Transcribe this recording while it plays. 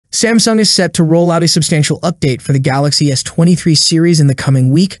Samsung is set to roll out a substantial update for the Galaxy S23 series in the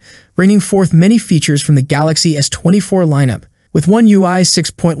coming week, bringing forth many features from the Galaxy S24 lineup. With One UI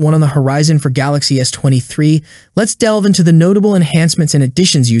 6.1 on the horizon for Galaxy S23, let's delve into the notable enhancements and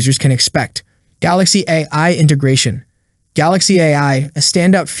additions users can expect. Galaxy AI integration. Galaxy AI, a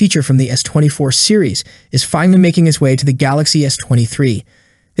standout feature from the S24 series, is finally making its way to the Galaxy S23.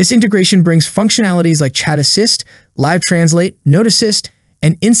 This integration brings functionalities like Chat Assist, Live Translate, Note Assist,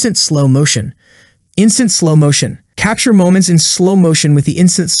 and Instant Slow Motion. Instant Slow Motion. Capture moments in slow motion with the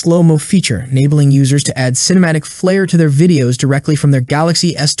Instant Slow-Mo feature, enabling users to add cinematic flair to their videos directly from their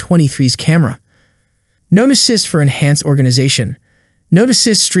Galaxy S23's camera. Note Assist for enhanced organization. Note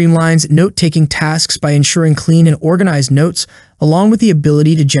Assist streamlines note-taking tasks by ensuring clean and organized notes, along with the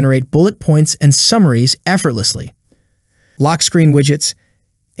ability to generate bullet points and summaries effortlessly. Lock screen widgets.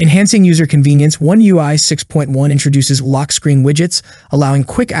 Enhancing user convenience, One UI 6.1 introduces lock screen widgets, allowing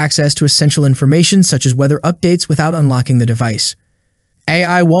quick access to essential information such as weather updates without unlocking the device.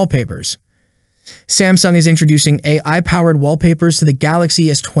 AI wallpapers. Samsung is introducing AI-powered wallpapers to the Galaxy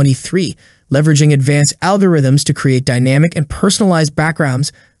S23, leveraging advanced algorithms to create dynamic and personalized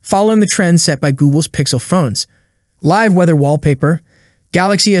backgrounds, following the trend set by Google's Pixel phones. Live weather wallpaper.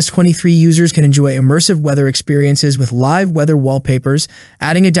 Galaxy S23 users can enjoy immersive weather experiences with live weather wallpapers,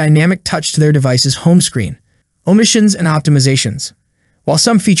 adding a dynamic touch to their device's home screen. Omissions and optimizations. While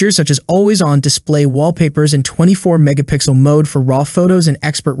some features such as always-on display wallpapers in 24-megapixel mode for RAW photos and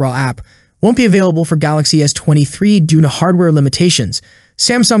Expert RAW app won't be available for Galaxy S23 due to hardware limitations,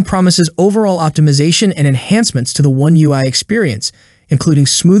 Samsung promises overall optimization and enhancements to the One UI experience, including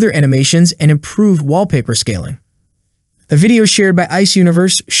smoother animations and improved wallpaper scaling. A video shared by Ice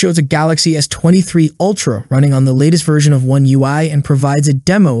Universe shows a Galaxy S23 Ultra running on the latest version of One UI and provides a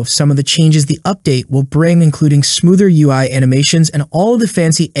demo of some of the changes the update will bring, including smoother UI animations and all of the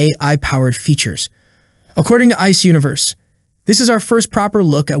fancy AI-powered features. According to Ice Universe, this is our first proper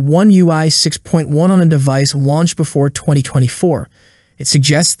look at One UI 6.1 on a device launched before 2024. It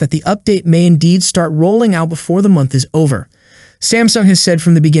suggests that the update may indeed start rolling out before the month is over. Samsung has said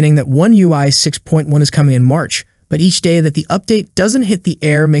from the beginning that One UI 6.1 is coming in March, but each day that the update doesn't hit the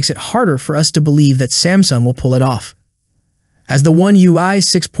air makes it harder for us to believe that Samsung will pull it off. As the One UI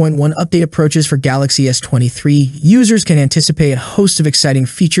 6.1 update approaches for Galaxy S23, users can anticipate a host of exciting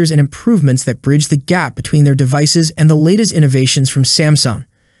features and improvements that bridge the gap between their devices and the latest innovations from Samsung.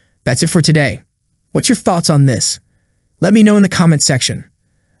 That's it for today. What's your thoughts on this? Let me know in the comment section.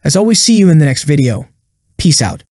 As always, see you in the next video. Peace out.